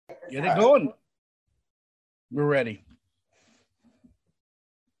Get it going. We're ready.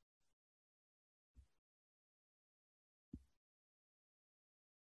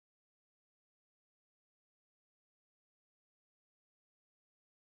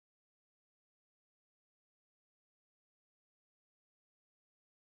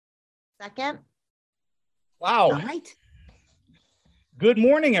 Second. Wow. All right. Good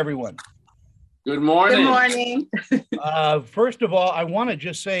morning, everyone. Good morning. Good morning. First of all, I want to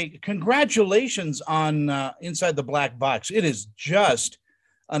just say congratulations on Inside the Black Box. It is just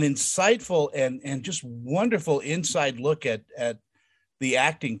an insightful and just wonderful inside look at the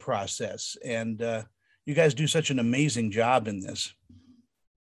acting process. And you guys do such an amazing job in this.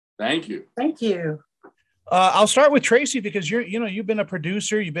 Thank you. Thank you. I'll start with Tracey because you've been a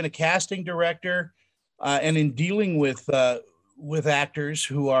producer, you've been a casting director, and in dealing with actors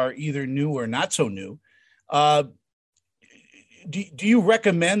who are either new or not so new, do you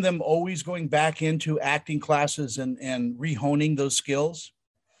recommend them always going back into acting classes and rehoning those skills?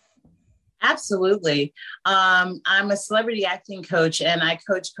 Absolutely. I'm a celebrity acting coach and I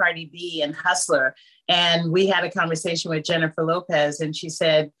coach Cardi B and Hustler. And we had a conversation with Jennifer Lopez and she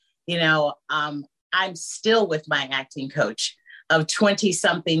said, I'm still with my acting coach of 20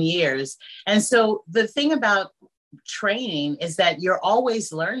 something years. And so the thing about training is that you're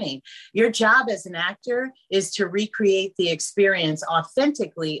always learning. Your job as an actor is to recreate the experience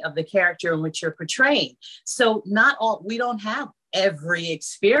authentically of the character in which you're portraying. So we don't have every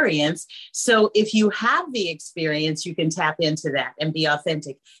experience. So if you have the experience, you can tap into that and be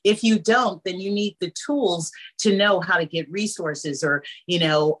authentic. If you don't, then you need the tools to know how to get resources or,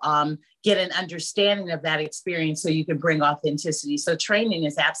 get an understanding of that experience so you can bring authenticity. So training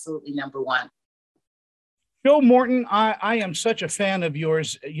is absolutely number one. Joe Morton, I am such a fan of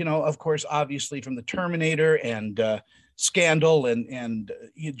yours, of course, obviously from the Terminator and Scandal and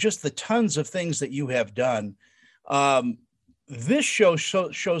just the tons of things that you have done. This show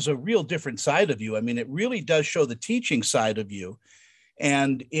shows a real different side of you. I mean, it really does show the teaching side of you.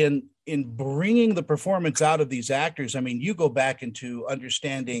 And in bringing the performance out of these actors, I mean, you go back into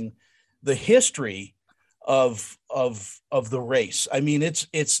understanding the history of the race. I mean,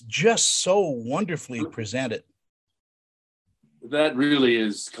 it's just so wonderfully presented. That really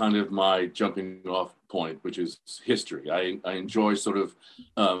is kind of my jumping off point, which is history. I enjoy sort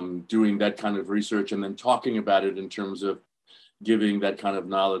of doing that kind of research and then talking about it in terms of giving that kind of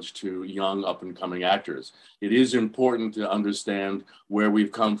knowledge to young up and coming actors. It is important to understand where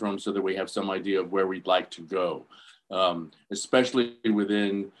we've come from so that we have some idea of where we'd like to go, especially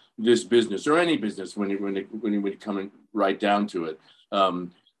within this business or any business when you come right down to it.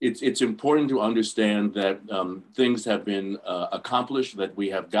 It's important to understand that things have been accomplished, that we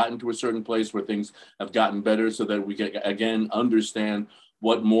have gotten to a certain place where things have gotten better so that we can, again, understand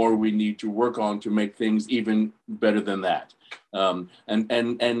what more we need to work on to make things even better than that.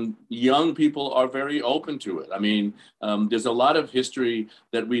 And young people are very open to it. I mean, there's a lot of history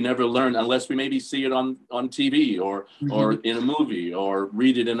that we never learn unless we maybe see it on TV or in a movie or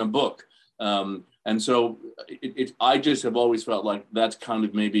read it in a book. And so I just have always felt like that's kind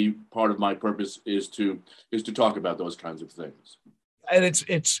of maybe part of my purpose is to talk about those kinds of things. And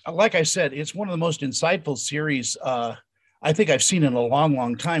it's like I said, it's one of the most insightful series I think I've seen in a long,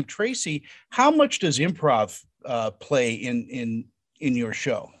 long time. Tracey, how much does improv play in your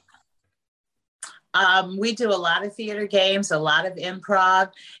show? We do a lot of theater games, a lot of improv,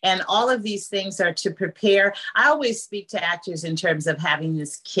 and all of these things are to prepare. I always speak to actors in terms of having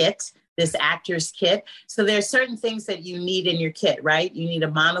this actor's kit. So there's certain things that you need in your kit, right? You need a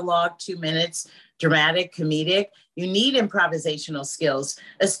monologue, 2 minutes, dramatic, comedic. You need improvisational skills,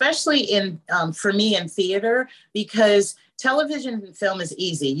 especially for me in theater, because television and film is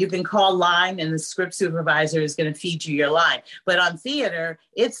easy. You can call line and the script supervisor is going to feed you your line. But on theater,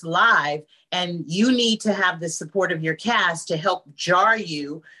 it's live and you need to have the support of your cast to help jar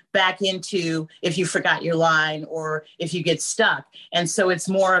you back into if you forgot your line or if you get stuck. And so it's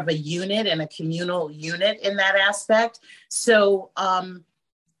more of a unit and a communal unit in that aspect. So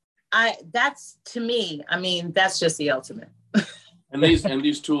that's, to me, I mean, that's just the ultimate. And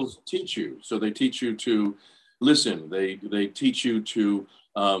these tools teach you. So they teach you to listen. They teach you to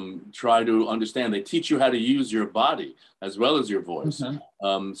try to understand. They teach you how to use your body as well as your voice.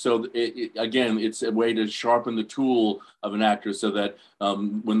 Mm-hmm. So again, it's a way to sharpen the tool of an actor so that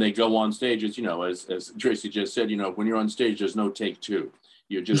when they go on stage, as Tracey just said, when you're on stage, there's no take two.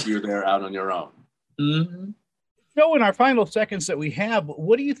 You're there out on your own. Mm-hmm. Joe, in our final seconds that we have,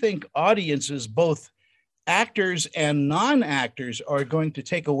 what do you think audiences, both actors and non-actors, are going to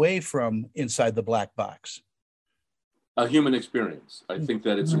take away from Inside the Black Box? a human experience. I think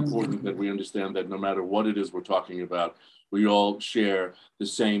that it's important that we understand that no matter what it is we're talking about, we all share the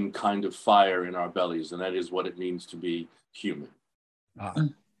same kind of fire in our bellies, and that is what it means to be human.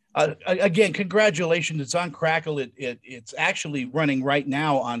 Again, congratulations. It's on Crackle. It's actually running right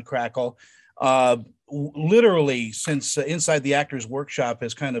now on Crackle. Literally, since Inside the Actors Workshop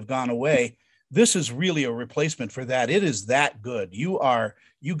has kind of gone away, this is really a replacement for that. It is that good. You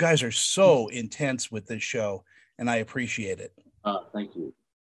guys are so intense with this show, and I appreciate it. Thank you.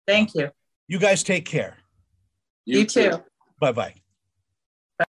 Thank you. You guys take care. You too. Bye-bye.